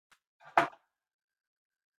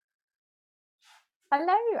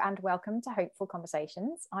Hello and welcome to Hopeful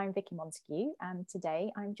Conversations. I'm Vicky Montague and today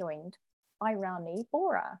I'm joined by Rani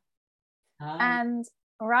Bora. Hi. And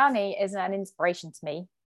Rani is an inspiration to me,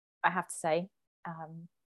 I have to say.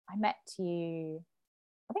 I met you,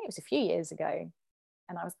 I think it was a few years ago,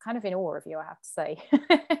 and I was kind of in awe of you, I have to say,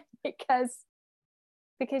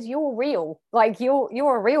 because you're real. Like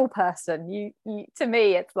you're a real person. You to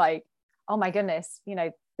me, it's like, oh my goodness,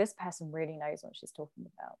 this person really knows what she's talking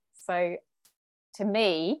about. So to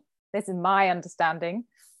me, this is my understanding.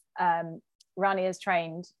 Rani is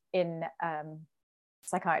trained in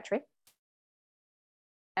psychiatry,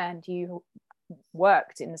 and you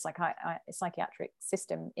worked in the psychiatric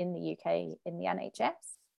system in the UK in the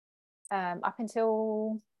NHS up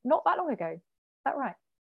until not that long ago. Is that right?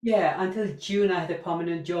 Yeah, until June I had a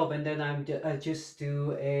permanent job, and then I just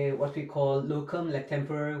do a what we call locum, like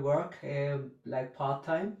temporary work, like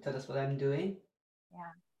part-time. So that's what I'm doing.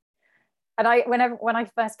 Yeah. And when I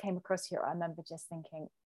first came across you, I remember just thinking,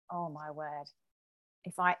 oh my word,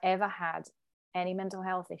 if I ever had any mental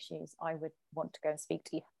health issues, I would want to go and speak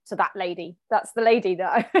to that lady. That's the lady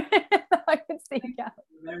that that I would seek out.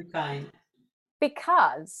 Very kind.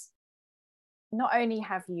 Because not only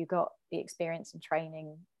have you got the experience and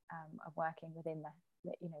training of working within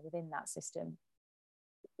within that system,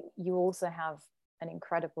 you also have an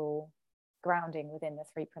incredible grounding within the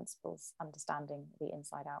three principles understanding, the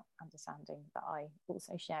inside out understanding, that I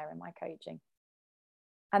also share in my coaching.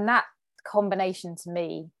 And that combination to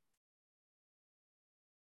me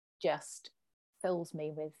just fills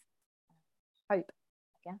me with hope,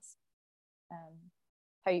 I guess.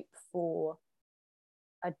 Hope for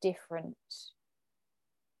a different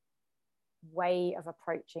way of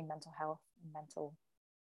approaching mental health and mental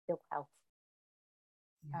ill health.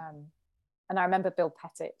 And I remember Bill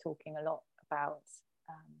Pettit talking a lot about,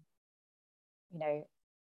 you know,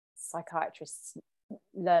 psychiatrists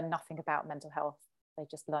learn nothing about mental health. They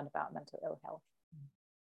just learn about mental ill health.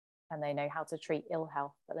 And they know how to treat ill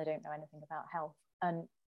health, but they don't know anything about health. And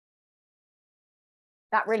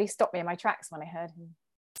that really stopped me in my tracks when I heard him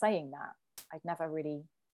saying that. I'd never really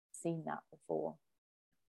seen that before.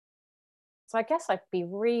 So I guess I'd be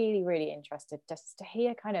really, really interested just to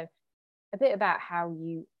hear kind of a bit about how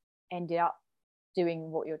you ended up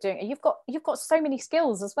doing what you're doing. And you've got so many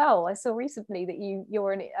skills as well. I saw recently that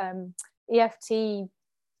you're an EFT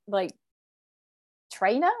like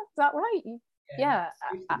trainer. Is that right? Yeah,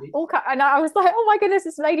 Yeah. usually. And I was like, oh my goodness,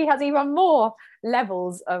 this lady has even more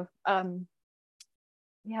levels of amazingness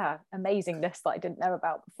that I didn't know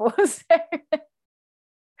about before. So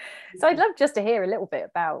I'd love just to hear a little bit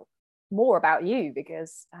about more about you,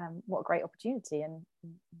 because what a great opportunity, and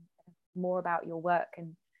more about your work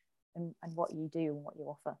and what you do and what you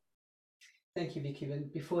offer. Thank you, Vicky. And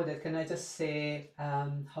before that, can I just say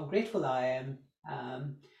how grateful I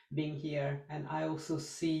am being here, and I also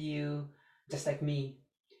see you just like me.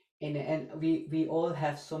 And we all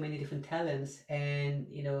have so many different talents, and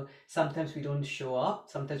sometimes we don't show up,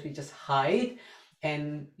 sometimes we just hide,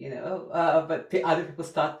 and but the other people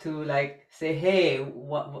start to like say, hey,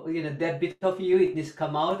 that bit of you, it needs to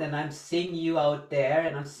come out, and I'm seeing you out there,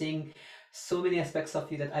 and I'm seeing so many aspects of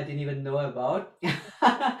you that I didn't even know about.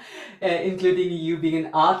 Including you being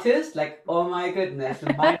an artist, like, oh my goodness,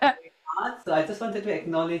 mind art. So I just wanted to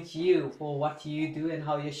acknowledge you for what you do and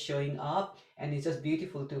how you're showing up, and it's just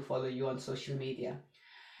beautiful to follow you on social media.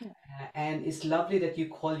 And it's lovely that you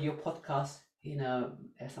call your podcast,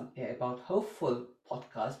 about hopeful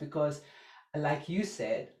podcast, because, like you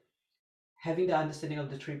said, having the understanding of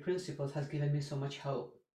the three principles has given me so much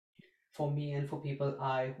hope for me and for people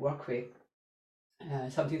I work with.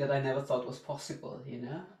 Something that I never thought was possible, you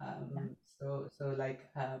know.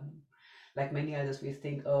 Yeah. Like many others, we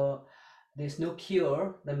think, oh, there's no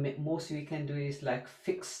cure. The most we can do is like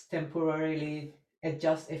fix temporarily,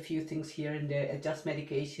 adjust a few things here and there, adjust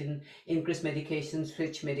medication, increase medication,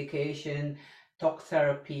 switch medication, talk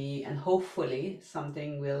therapy, and hopefully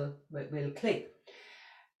something will click.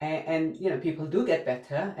 And people do get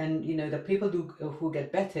better, and the people who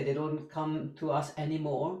get better, they don't come to us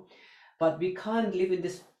anymore. But we can't live in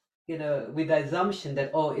this, with the assumption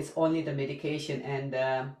that, oh, it's only the medication and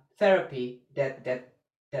therapy that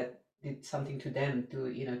did something to them,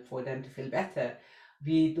 to for them to feel better.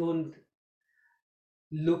 We don't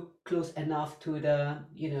look close enough to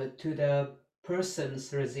the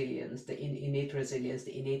person's resilience, the innate resilience,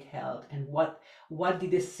 the innate health, and what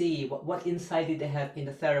did they see, what insight did they have in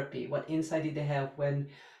the therapy, what insight did they have when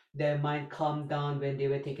their mind calmed down when they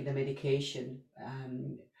were taking the medication.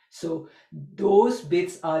 So those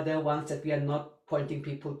bits are the ones that we are not pointing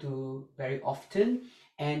people to very often,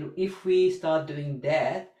 and if we start doing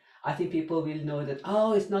that, I think people will know that,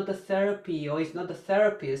 oh, it's not the therapy, or it's not the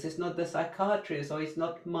therapist, it's not the psychiatrist, or it's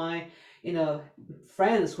not my,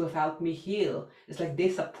 friends who have helped me heal. It's like they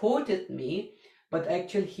supported me, but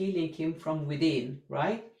actual healing came from within,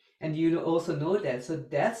 right? And you also know that. So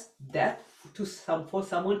that for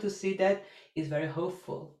someone to see that is very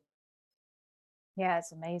hopeful. Yeah,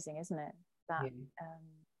 it's amazing, isn't it? That Yeah.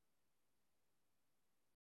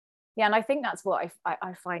 yeah, and I think that's what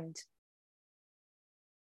I find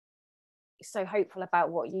so hopeful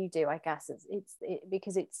about what you do. I guess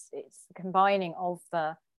because it's the combining of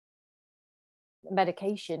the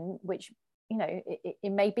medication, which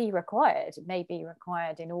it may be required. It may be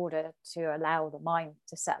required in order to allow the mind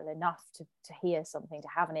to settle enough to hear something, to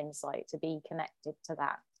have an insight, to be connected to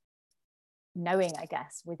that knowing, I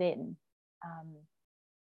guess, within.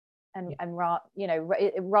 And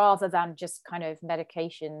rather than just kind of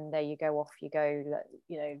medication, there you go, off you go,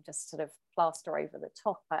 just sort of plaster over the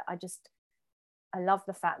top. I love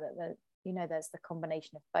the fact that there's the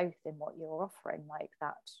combination of both in what you're offering, like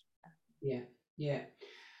that. Yeah.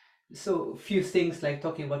 So few things like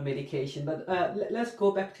talking about medication, but let's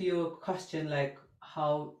go back to your question, like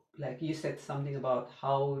how, like you said something about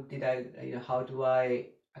how did I, how do I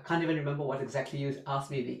can't even remember what exactly you asked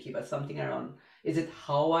me, Vicky, but something around, is it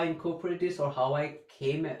how I incorporate this or how I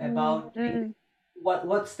came about it?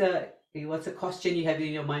 What's the question you have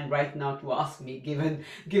in your mind right now to ask me, given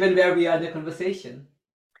where we are in the conversation?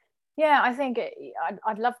 Yeah, I think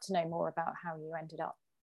I'd love to know more about how you ended up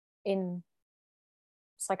in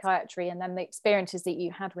psychiatry, and then the experiences that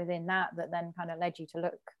you had within that then kind of led you to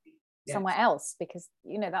look somewhere else, because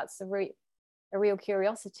that's a real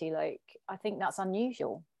curiosity. Like, I think that's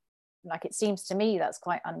unusual. Like, it seems to me that's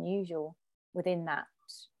quite unusual within that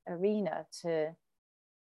arena to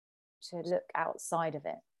look outside of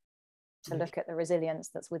it, to look at the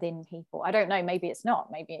resilience that's within people. I don't know, maybe it's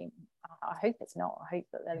not, maybe I hope it's not. I hope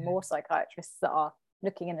that there are more psychiatrists that are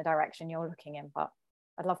looking in the direction you're looking in, but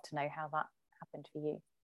I'd love to know how that happened for you.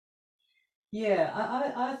 Yeah,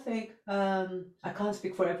 I think I can't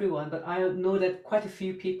speak for everyone, but I know that quite a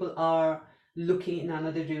few people are looking in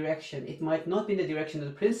another direction. It might not be in the direction of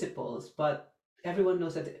the principles, but everyone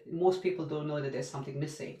knows that most people don't know that there's something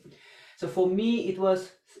missing. So for me, it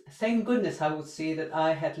was, thank goodness, I would say that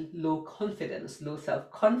I had low confidence, low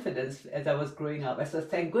self-confidence as I was growing up. I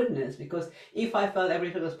said, thank goodness, because if I felt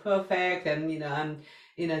everything was perfect and I'm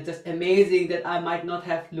just amazing, that I might not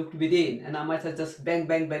have looked within, and I might have just bang,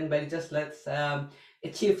 bang, bang, bang, just let's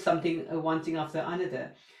achieve something, one thing after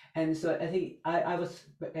another. And so I think I was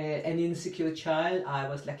an insecure child. I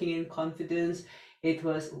was lacking in confidence. It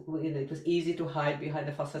was, it was easy to hide behind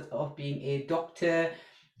the facade of being a doctor,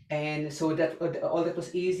 and so that all that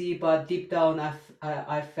was easy. But deep down,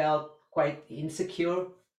 I felt quite insecure.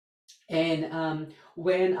 And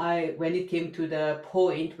when it came to the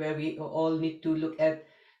point where we all need to look at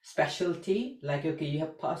specialty, like, okay, you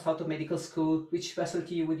have passed out of medical school, which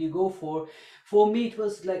specialty would you go for? For me, it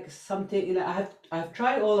was like something, I've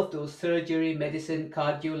tried all of those: surgery, medicine,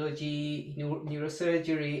 cardiology,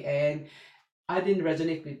 neurosurgery, and I didn't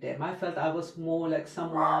resonate with them. I felt I was more like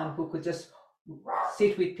someone who could just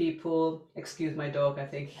sit with people. Excuse my dog, I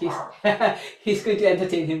think he's he's going to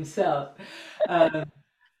entertain himself. Um,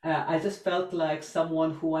 I just felt like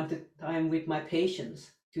someone who wanted time with my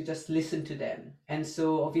patients, to just listen to them. And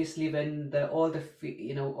so obviously when all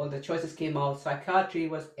the choices came out, psychiatry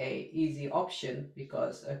was a easy option,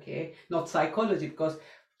 because, okay, not psychology, because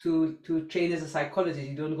to train as a psychologist,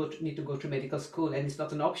 you don't need to go to medical school, and it's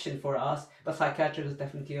not an option for us, but psychiatry was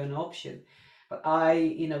definitely an option. But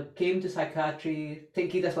I, came to psychiatry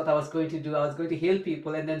thinking that's what I was going to do. I was going to heal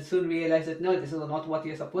people, and then soon realized that no, this is not what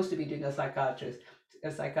you're supposed to be doing as a psychiatrist.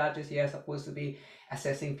 As psychiatrists, you're supposed to be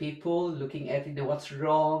assessing people, looking at what's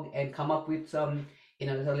wrong, and come up with some,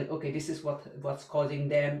 like, okay, this is what's causing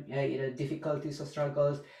them, difficulties or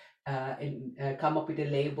struggles, and come up with a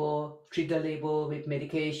label, treat the label with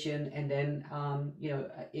medication, and then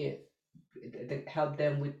help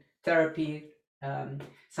them with therapy,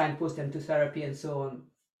 signpost them to therapy, and so on.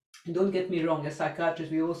 And don't get me wrong, as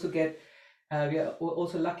psychiatrists, we are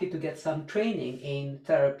also lucky to get some training in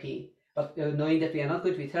therapy, but knowing that we are not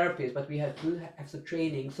going to be therapists, but we have some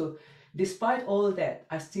training. So despite all that,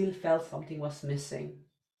 I still felt something was missing.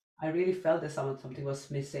 I really felt that something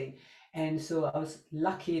was missing. And so I was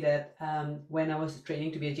lucky that when I was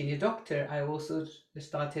training to be a junior doctor, I also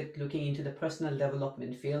started looking into the personal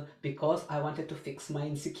development field, because I wanted to fix my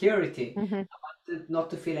insecurity. Mm-hmm. I wanted not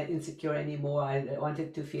to feel insecure anymore. I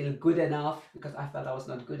wanted to feel good enough, because I felt I was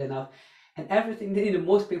not good enough. And everything,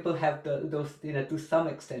 most people have those, to some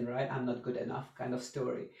extent, right? I'm not good enough kind of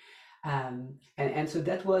story. And so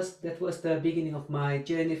that was the beginning of my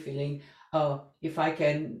journey, feeling, oh, if I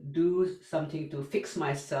can do something to fix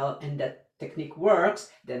myself and that technique works,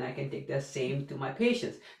 then I can take the same to my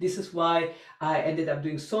patients. This is why I ended up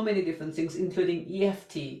doing so many different things, including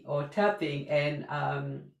EFT or tapping, and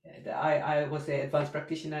I was an advanced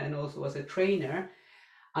practitioner and also was a trainer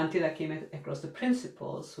until I came across the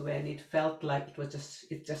principles when it felt like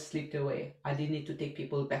it just slipped away. I didn't need to take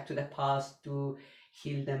people back to the past to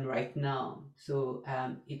heal them right now. So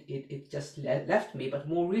it just left me. But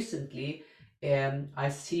more recently, I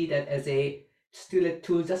see that as still a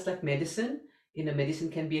tool, just like medicine. Medicine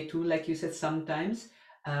can be a tool, like you said, sometimes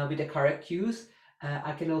with the correct use.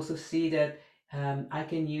 I can also see that I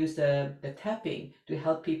can use the tapping to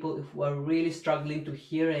help people who are really struggling to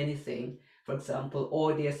hear anything, for example,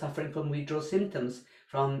 or they are suffering from withdrawal symptoms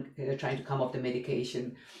from trying to come off the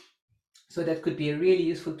medication. So that could be a really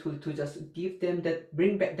useful tool to just give them that,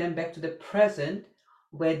 bring them back to the present,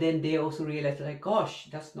 where then they also realize, like, gosh,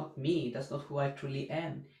 that's not me, that's not who I truly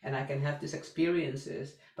am, and I can have these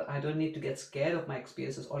experiences, but I don't need to get scared of my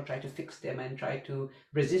experiences or try to fix them and try to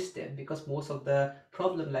resist them, because most of the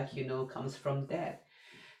problem, like comes from that.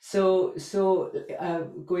 So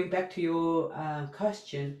going back to your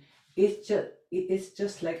question, it's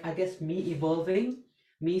just like, I guess, me evolving,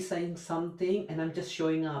 me saying something, and I'm just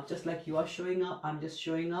showing up, just like you are showing up. I'm just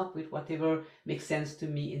showing up with whatever makes sense to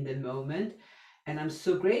me in the moment, and I'm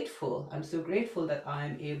so grateful. I'm so grateful that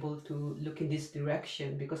I'm able to look in this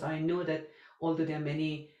direction, because I know that although there are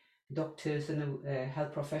many doctors and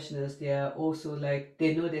health professionals, they are also like,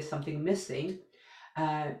 they know there's something missing.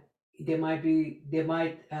 uh, they might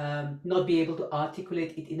not be able to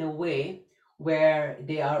articulate it in a way where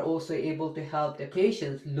they are also able to help the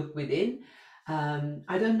patients look within.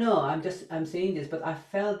 I don't know, I'm saying this, but I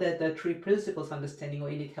felt that the three principles understanding, or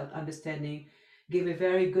innate health understanding, give a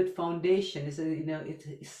very good foundation.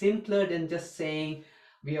 It's simpler than just saying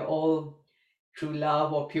we are all true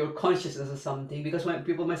love or pure consciousness or something, because when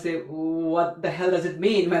people might say, what the hell does it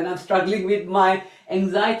mean when I'm struggling with my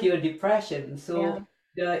anxiety or depression? So Yeah.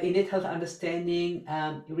 the innate health understanding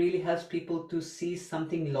really helps people to see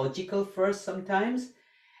something logical first sometimes,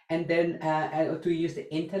 and then to use the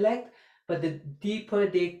intellect. But the deeper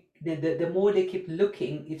the more they keep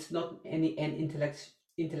looking, it's not an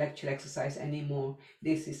intellectual exercise anymore.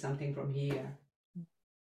 They see something from here.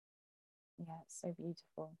 Yeah, it's so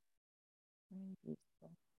beautiful. Really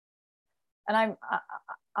beautiful. And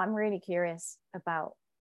I'm really curious about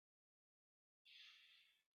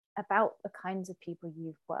the kinds of people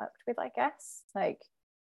you've worked with, I guess. Like,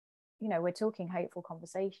 we're talking hopeful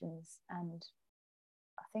conversations, and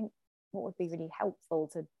I think what would be really helpful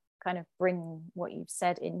to kind of bring what you've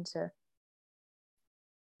said into,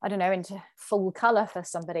 I don't know, into full color for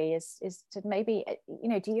somebody is to maybe,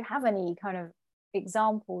 do you have any kind of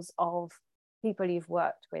examples of people you've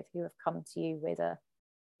worked with who have come to you with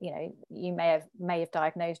you may have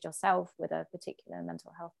diagnosed yourself with a particular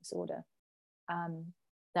mental health disorder,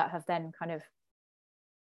 that have then kind of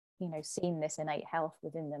seen this innate health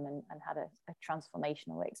within them and had a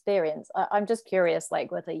transformational experience. I'm just curious,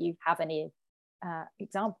 like, whether you have any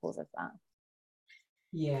examples of that.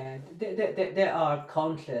 Yeah, there are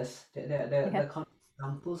countless, Yeah. there are countless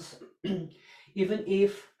examples. Even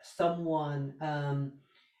if someone,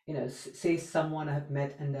 say someone I have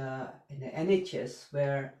met in the NHS,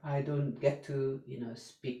 where I don't get to,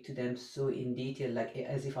 speak to them so in detail, like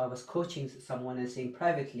as if I was coaching someone and saying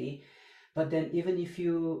privately. But then even if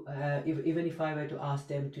even if I were to ask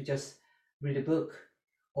them to just read a book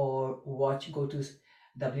or go to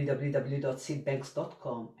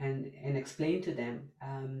www.sidbanks.com and explain to them,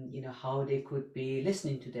 how they could be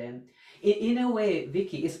listening to them. In a way,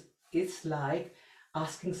 Vicky, it's like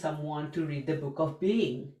asking someone to read the book of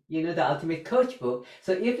being, the ultimate coach book.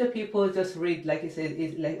 So if the people just read, like you said,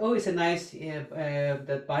 it's like, oh, it's a nice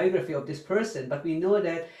the biography of this person, but we know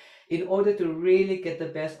that in order to really get the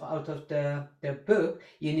best out of the book,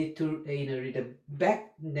 you need to read the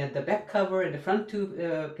back cover and the front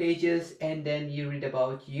two pages, and then you read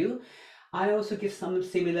about you. I also give some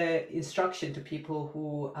similar instruction to people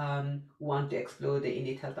who want to explore the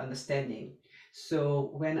innate health understanding. So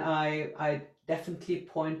when I definitely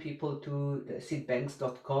point people to the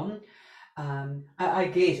sidbanks.com. I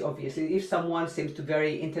gauge, obviously, if someone seems to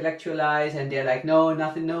very intellectualize and they're like, no,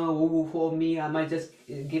 nothing, no, woo for me, I might just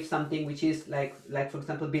give something which is like for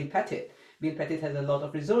example, Bill Pettit. Bill Pettit has a lot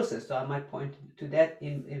of resources, so I might point to that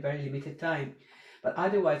in very limited time. But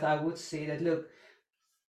otherwise, I would say that, look,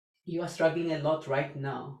 you are struggling a lot right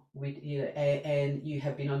now with and you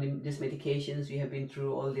have been on these medications, you have been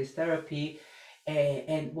through all this therapy,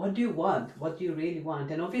 And what do you want? What do you really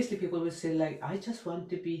want? And obviously people will say like, I just want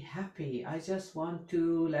to be happy. I just want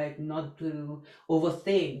to like not to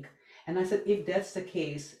overthink. And I said, if that's the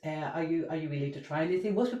case, are you willing to try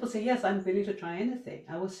anything? Most people say, yes, I'm willing to try anything.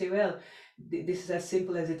 I would say, well, this is as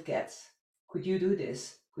simple as it gets. Could you do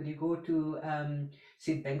this? Could you go to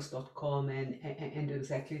sidbanks.com and do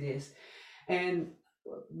exactly this? And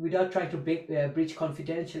without trying to breach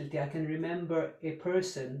confidentiality, I can remember a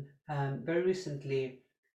person very recently,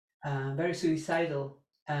 very suicidal,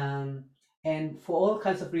 um, and for all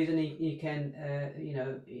kinds of reasons you can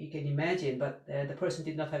you can imagine. But the person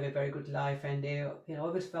did not have a very good life, and they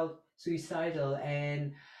always felt suicidal,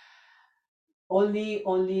 and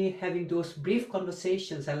only having those brief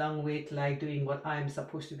conversations along with like doing what I'm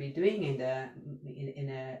supposed to be doing in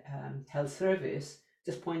a health service,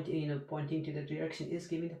 just pointing to the direction, is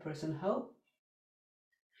giving the person hope.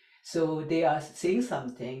 So they are saying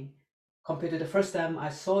something compared to the first time I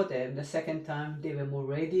saw them. The second time they were more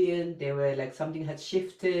radiant. They were like something had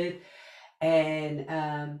shifted,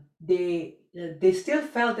 and they still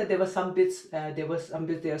felt that there were some bits they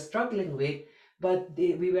were struggling with, but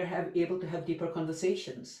we were able to have deeper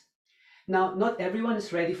conversations. Now, not everyone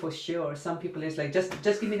is ready for sure. Some people is like, just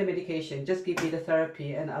give me the medication, just give me the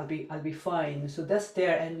therapy, and I'll be fine. So that's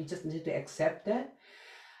there, and we just need to accept that.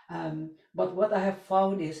 But what I have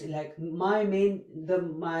found is like my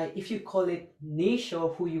if you call it niche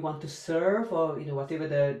or who you want to serve, or whatever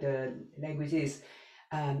the language is,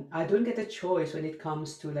 I don't get a choice when it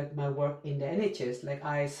comes to like my work in the NHS. Like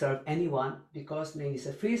I serve anyone because maybe it's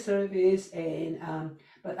a free service, and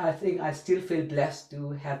but I think I still feel blessed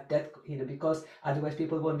to have that, because otherwise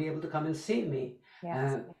people won't be able to come and see me.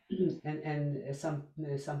 Yes. Uh, and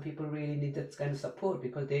some people really need that kind of support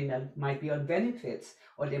because they might be on benefits,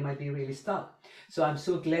 or they might be really stuck. So I'm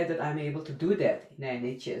so glad that I'm able to do that in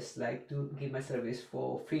NHS, like to give my service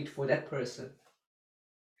for free for that person.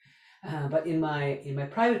 But in my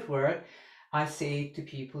private work, I say to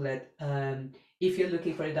people that if you're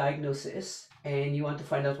looking for a diagnosis and you want to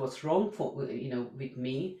find out what's wrong with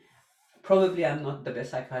me, probably I'm not the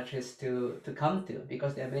best psychiatrist to come to,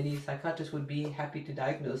 because there are many psychiatrists who would be happy to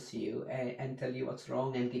diagnose you and tell you what's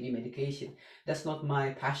wrong and give you medication. That's not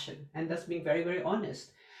my passion, and that's being very, very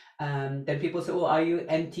honest. Then people say, "Oh, are you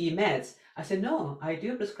anti meds?" I said, "No, I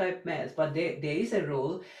do prescribe meds, but there is a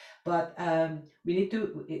rule. But we need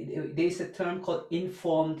to. There is a term called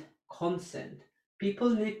informed consent.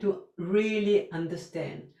 People need to really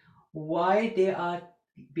understand why they are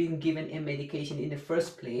being given a medication in the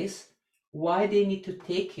first place, why they need to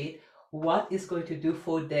take it, what is going to do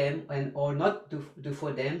for them and or not do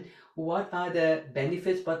for them, what are the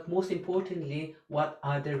benefits, but most importantly, what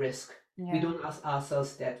are the risks. We Yeah. don't ask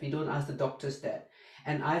ourselves that. We don't ask the doctors that.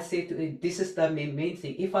 And I say this is the main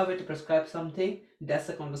thing. If I were to prescribe something, that's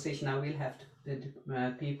a conversation I will have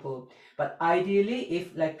with people. But ideally,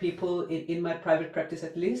 if like people in my private practice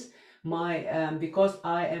at least, my because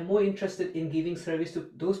I am more interested in giving service to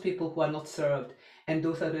those people who are not served, and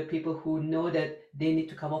those are the people who know that they need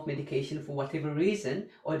to come off medication for whatever reason,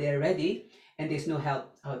 or they're ready and there's no help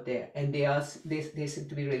out there, and they seem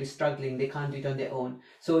to be really struggling, they can't do it on their own.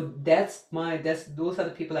 So those are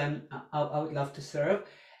the people I would love to serve.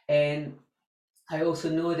 And I also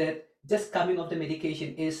know that just coming off the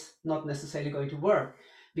medication is not necessarily going to work,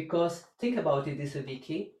 because think about it this way,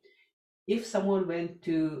 Vicky. If someone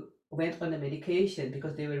went on the medication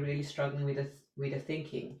because they were really struggling with the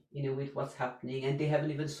thinking, with what's happening, and they haven't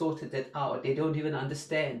even sorted that out, they don't even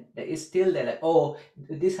understand, that is still there, like, oh,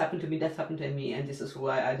 this happened to me, that happened to me, and this is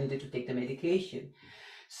why I needed to take the medication.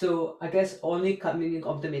 So I guess only coming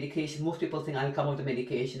off the medication, most people think I'll come off the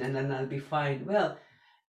medication and then I'll be fine. Well,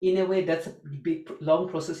 in a way, that's a big long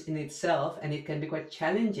process in itself, and it can be quite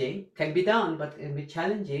challenging. Can be done, but it can be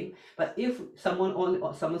challenging. But if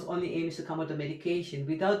someone's only aim is to come out of medication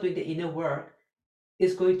without doing the inner work,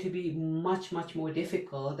 it's going to be much, much more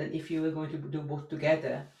difficult than if you were going to do both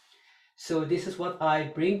together. So this is what I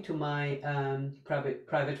bring to my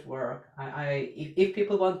private work. If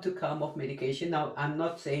people want to come off medication, now I'm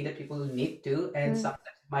not saying that people need to, and sometimes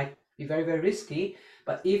it might be very, very risky.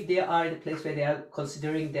 But if they are in a place where they are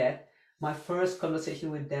considering that, my first conversation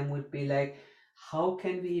with them would be like, how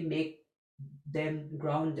can we make them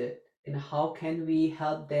grounded, and how can we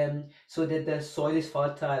help them so that the soil is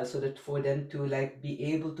fertile, so that for them to like be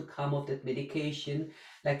able to come off that medication,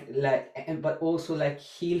 and but also like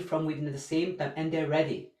heal from within at the same time, and they're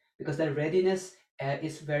ready, because that readiness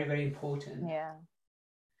is very, very important. Yeah.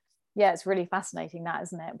 Yeah, it's really fascinating, that,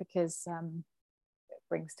 isn't it? Because it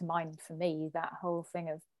brings to mind for me that whole thing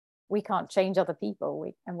of, we can't change other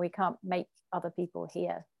people, and we can't make other people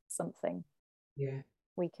hear something. Yeah.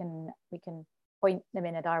 We can point them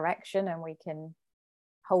in a direction and we can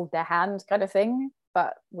hold their hand, kind of thing,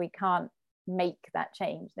 but we can't make that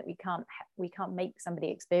change. That we can't make somebody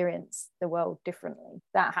experience the world differently.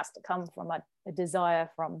 That has to come from a desire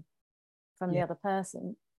from the Yeah. other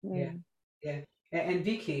person. Yeah. Yeah. And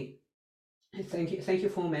Vicky, thank you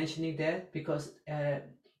for mentioning that, because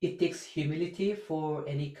it takes humility for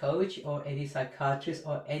any coach or any psychiatrist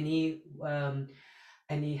or any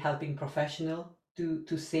helping professional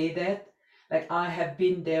to say that. Like, I have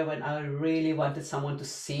been there when I really wanted someone to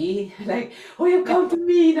see, like, oh, you come to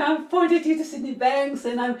me and I've pointed you to Sydney Banks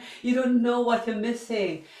and you don't know what you're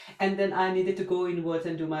missing. And then I needed to go inwards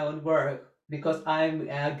and do my own work, because I'm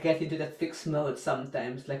get into that fixed mode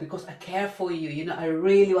sometimes, like, because I care for you, I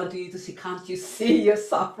really want you to see, can't you see you're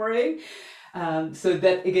suffering? So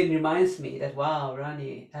that again reminds me that, wow,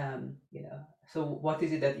 Rani, so what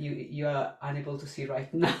is it that you are unable to see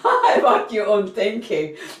right now about your own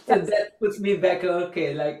thinking? So Yes. that puts me back.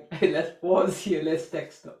 Okay, like, let's pause here. Let's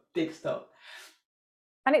take stock.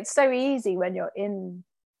 And it's so easy when you're in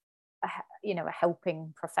a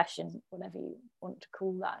helping profession, whatever you want to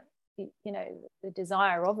call that. The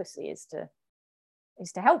desire obviously is to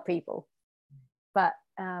help people, but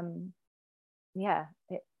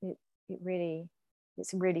it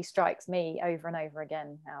really strikes me over and over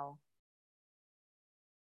again how,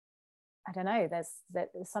 I don't know, there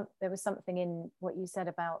was something in what you said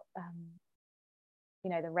about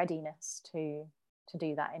the readiness to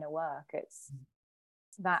do that inner work. It's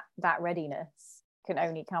that readiness can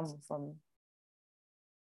only come from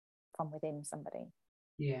within somebody.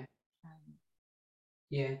 Yeah.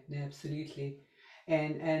 Yeah, absolutely.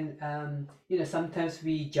 And sometimes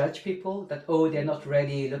we judge people that, oh, they're not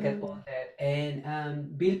ready, look at all that.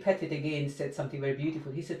 And Bill Pettit again said something very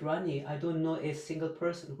beautiful. He said, Rani, I don't know a single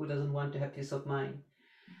person who doesn't want to have peace of mind.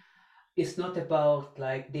 It's not about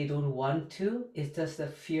like they don't want to, it's just the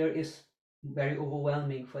fear is very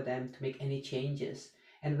overwhelming for them to make any changes.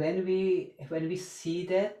 And when we see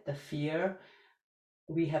that, the fear,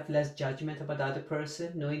 we have less judgment about the other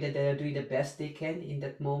person, knowing that they are doing the best they can in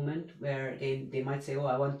that moment, where they might say, oh,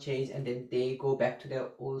 I want change, and then they go back to their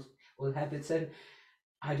old habits. And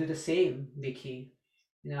I do the same, Vicky.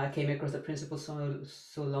 I came across the principle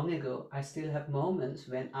so long ago. I still have moments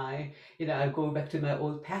when I go back to my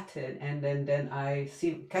old pattern, and then I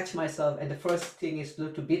catch myself, and the first thing is to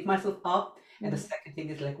beat myself up, and the second thing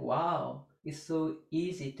is like, wow, it's so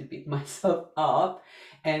easy to beat myself up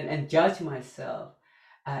and judge myself.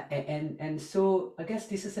 And so I guess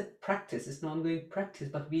this is a practice, it's an ongoing practice,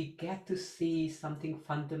 but we get to see something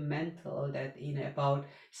fundamental that about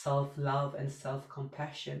self-love and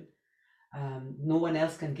self-compassion. No one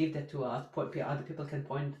else can give that to us. Other people can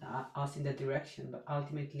point us in that direction, but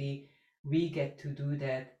ultimately we get to do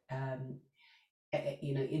that.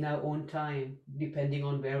 In our own time, depending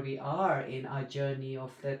on where we are in our journey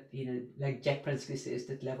of that. Like Jack Prensky says,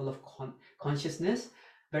 that level of consciousness.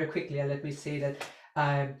 Very quickly, let me say that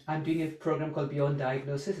I'm doing a program called Beyond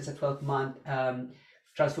Diagnosis. It's a 12-month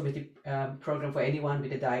transformative program for anyone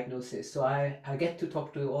with a diagnosis. So I get to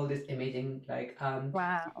talk to all these amazing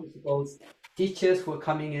Wow. principals, teachers who are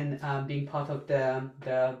coming in, being part of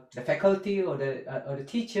the faculty or the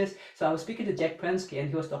teachers. So I was speaking to Jack Prensky, and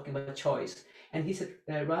he was talking about choice. And he said,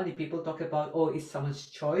 Rani, people talk about, oh, it's someone's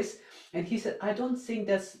choice. And he said, I don't think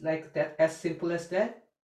that's like that as simple as that.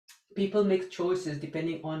 People make choices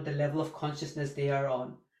depending on the level of consciousness they are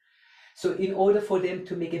on. So in order for them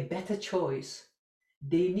to make a better choice,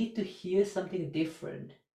 they need to hear something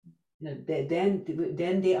different. Then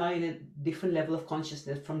they are in a different level of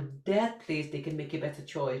consciousness. From that place, they can make a better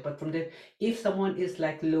choice. But if someone is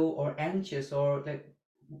like low or anxious or like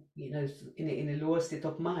in a lower state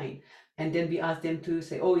of mind, and then we ask them to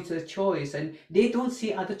say, oh, it's a choice, and they don't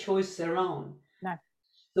see other choices around. No.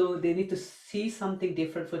 So they need to see something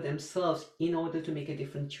different for themselves in order to make a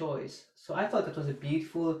different choice. So I thought that was a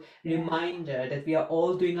beautiful reminder that we are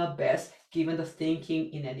all doing our best given the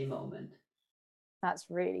thinking in any moment. That's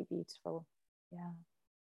really beautiful. Yeah.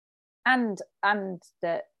 And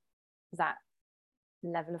that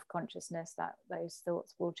level of consciousness, that those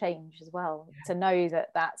thoughts will change as well. To know that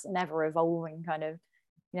that's an ever evolving kind of,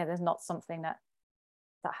 there's not something that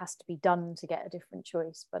has to be done to get a different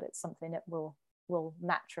choice, but it's something that will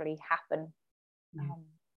naturally happen. That's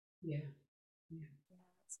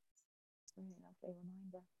a really lovely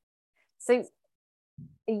reminder. So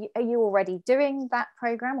are you already doing that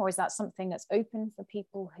program, or is that something that's open for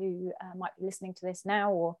people who might be listening to this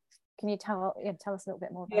now? Or can you tell us a little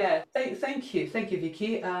bit more about that? Thank you,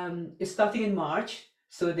 Vicky. It's starting in March,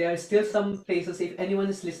 so there are still some places. If anyone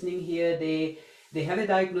is listening here, they have a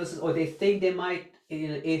diagnosis or they think they might,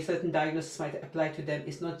 a certain diagnosis might apply to them.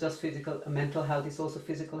 It's not just physical, mental health, it's also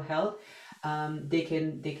physical health. They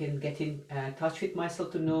can get in touch with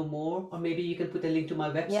myself to know more, or maybe you can put a link to my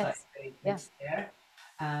website. Yes. Yeah. It's there.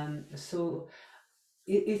 So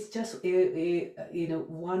it's just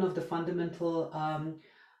one of the fundamental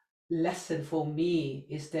lesson for me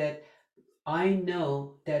is that I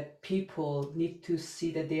know that people need to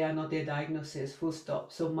see that they are not their diagnosis, full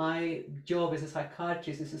stop. So my job as a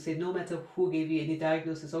psychiatrist is to say, no matter who gave you any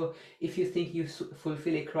diagnosis, or if you think you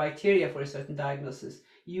fulfill a criteria for a certain diagnosis,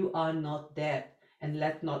 you are not that, and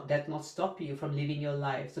let not that not stop you from living your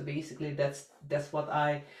life. So basically, that's what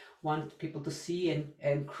I want people to see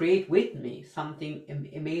and create with me something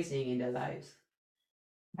amazing in their lives.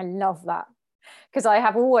 I love that, because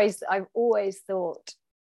I've always thought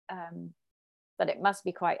that it must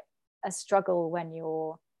be quite a struggle when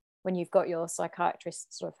you've got your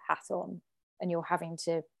psychiatrist sort of hat on and you're having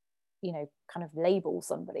to, kind of label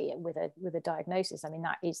somebody with a diagnosis. I mean,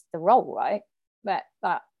 that is the role, right? But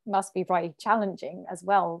that must be very challenging as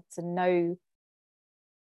well, to know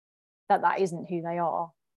that isn't who they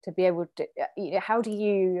are, to be able to, how do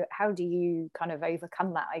you kind of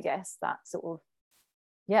overcome that, I guess, that sort of,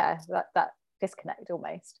 that disconnect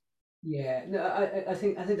almost. Yeah, no, I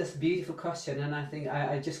think that's a beautiful question, and I think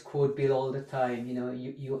I just quote Bill all the time.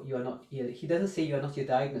 You are not. He doesn't say you are not your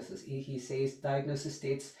diagnosis. He says diagnosis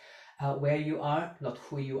states where you are, not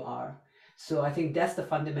who you are. So I think that's the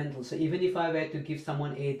fundamental. So even if I were to give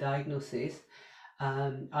someone a diagnosis,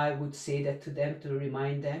 I would say that to them to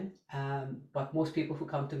remind them. But most people who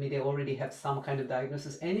come to me, they already have some kind of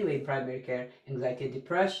diagnosis anyway in primary care, anxiety and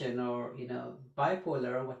depression, or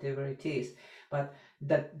bipolar, or whatever it is. But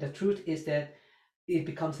the truth is that it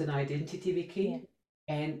becomes an identity, Vicky.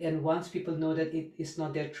 And once people know that it is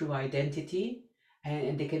not their true identity,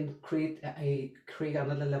 and they can create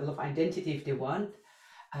another level of identity if they want,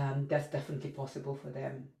 that's definitely possible for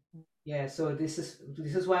them. Yeah, so this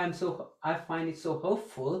is why I find it so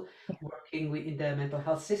hopeful working in the mental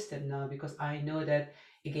health system now, because I know that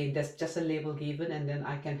again there's just a label given, and then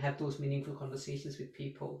I can have those meaningful conversations with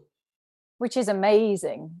people. Which is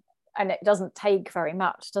amazing, and it doesn't take very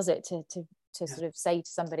much, does it, to Yeah. sort of say to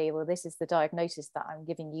somebody, well, this is the diagnosis that I'm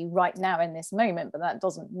giving you right now in this moment, but that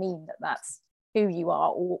doesn't mean that that's who you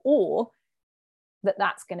are, or that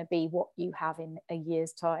that's going to be what you have in a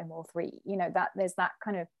year's time or 3. That there's that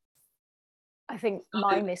kind of, I think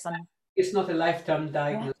It's not a lifetime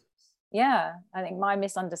diagnosis. yeah, I think my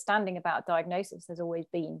misunderstanding about diagnosis has always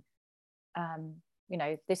been,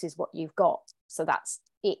 this is what you've got, so that's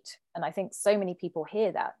it. And I think so many people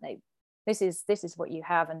hear that this is what you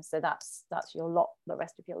have, and so that's your lot the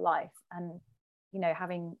rest of your life. And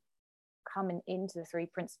having come into the 3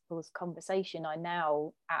 principles conversation, I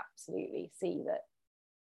now absolutely see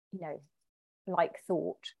that, like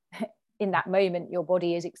thought, in that moment your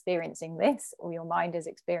body is experiencing this, or your mind is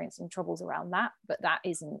experiencing troubles around that, but that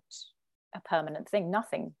isn't a permanent thing.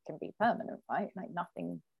 Nothing can be permanent, right? Like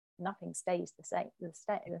nothing stays the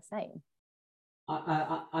same.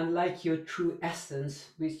 Unlike your true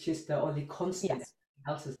essence, which is the only constant. Yes.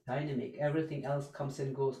 Everything else is dynamic. Everything else comes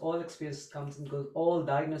and goes. All experience comes and goes. All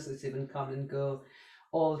diagnoses even come and go.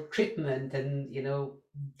 All treatment and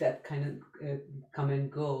that kind of come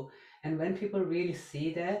and go. And when people really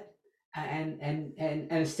see that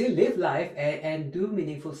and still live life and do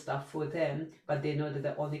meaningful stuff for them, but they know that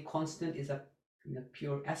the only constant is a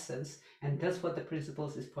pure essence, and that's what the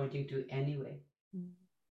principles is pointing to anyway.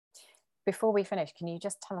 Before we finish, can you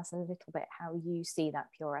just tell us a little bit how you see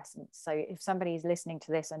that pure essence? So if somebody is listening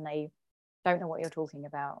to this and they don't know what you're talking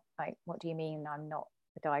about, like, what do you mean I'm not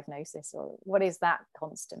the diagnosis, or what is that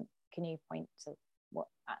constant? Can you point to what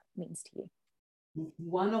that means to you?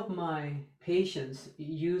 One of my patients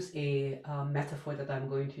used a metaphor that I'm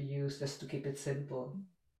going to use just to keep it simple.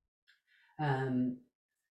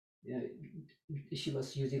 She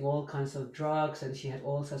was using all kinds of drugs, and she had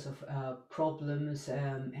all sorts of problems,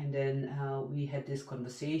 and then we had this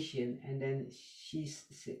conversation, and then she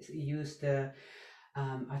used the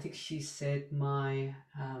I think she said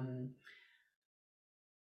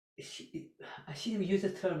she used the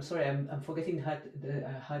term, sorry, I'm forgetting how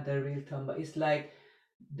the real term, but it's like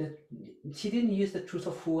she didn't use the truth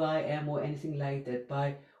of who I am or anything like that,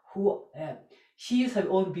 by who she used her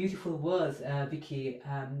own beautiful words, Vicky,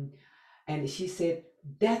 and she said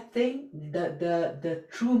that thing, the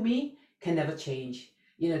true me can never change.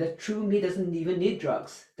 the true me doesn't even need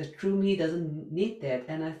drugs. The true me doesn't need that.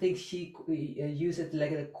 And I think she used it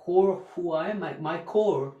like the core who I am, my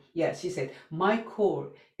core. Yeah, she said, my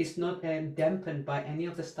core is not dampened by any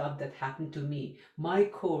of the stuff that happened to me. My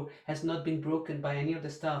core has not been broken by any of the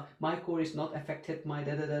stuff. My core is not affected by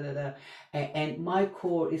da da da da da. And my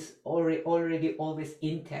core is already always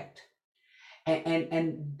intact.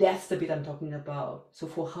 And that's the bit I'm talking about. So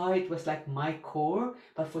for her it was like my core,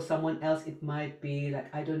 but for someone else it might be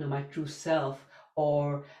like, I don't know, my true self,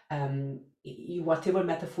 or whatever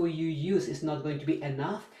metaphor you use is not going to be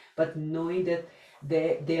enough. But knowing that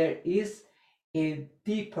there is a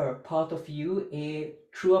deeper part of you, a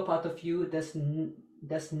truer part of you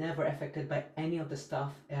that's never affected by any of the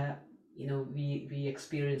stuff we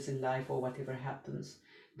experience in life or whatever happens.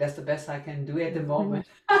 That's the best I can do at the moment.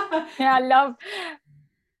 Yeah,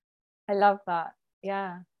 I love that.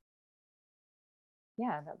 Yeah.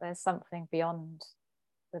 Yeah, that there's something beyond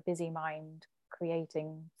the busy mind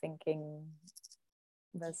creating, thinking.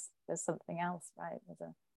 There's something else, right?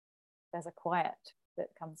 There's a quiet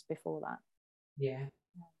that comes before that. Yeah,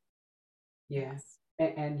 yeah. Yes.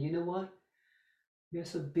 And you know what? We're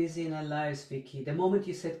so busy in our lives, Vicky. The moment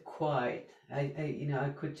you said quiet,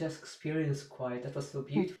 I could just experience quiet. That was so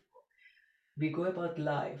beautiful. We go about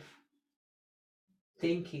life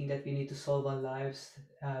thinking that we need to solve our lives,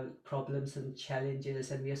 problems and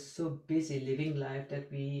challenges, and we are so busy living life that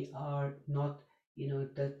we are not,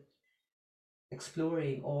 that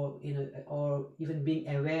exploring, or even being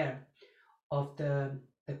aware of the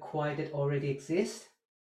quiet that already exists.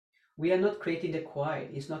 We are not creating the quiet.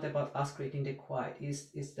 It's not about us creating the quiet.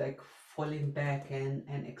 It's like falling back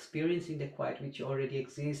and experiencing the quiet which already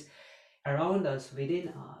exists around us, within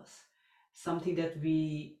us. Something that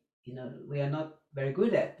we are not very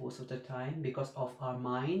good at most of the time because of our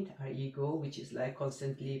mind, our ego, which is like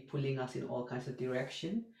constantly pulling us in all kinds of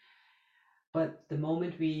direction. But the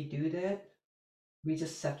moment we do that, we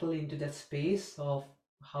just settle into that space of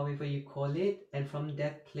however you call it, and from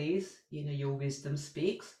that place, your wisdom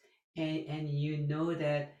speaks, and you know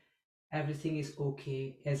that everything is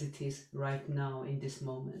okay as it is right now in this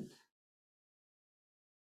moment.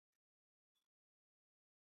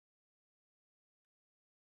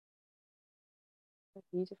 A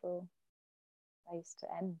beautiful place to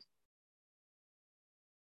end.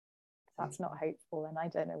 If that's not hopeful, and I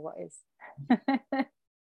don't know what is.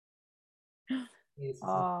 Yes.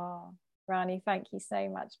 Oh, Rani, thank you so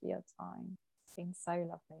much for your time. It's been so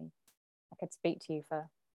lovely. I could speak to you for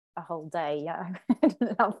a whole day. Yeah, I'd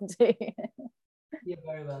love to. You're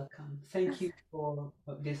very welcome. Thank you for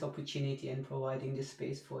this opportunity and providing this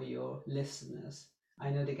space for your listeners. I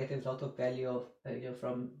know they get a lot of value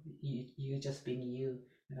from you just being you,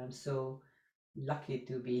 and I'm so lucky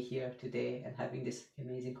to be here today and having this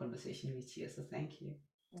amazing conversation with you. So thank you.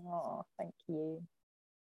 Oh, thank you.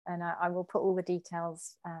 And I will put all the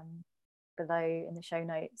details below in the show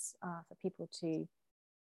notes for people to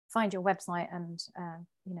find your website and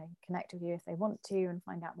connect with you if they want to, and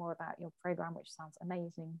find out more about your program, which sounds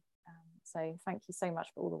amazing. So thank you so much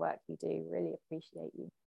for all the work you do. Really appreciate you.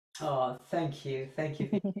 Oh, thank you. Thank you.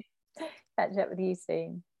 Catch up with you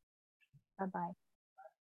soon. Bye bye.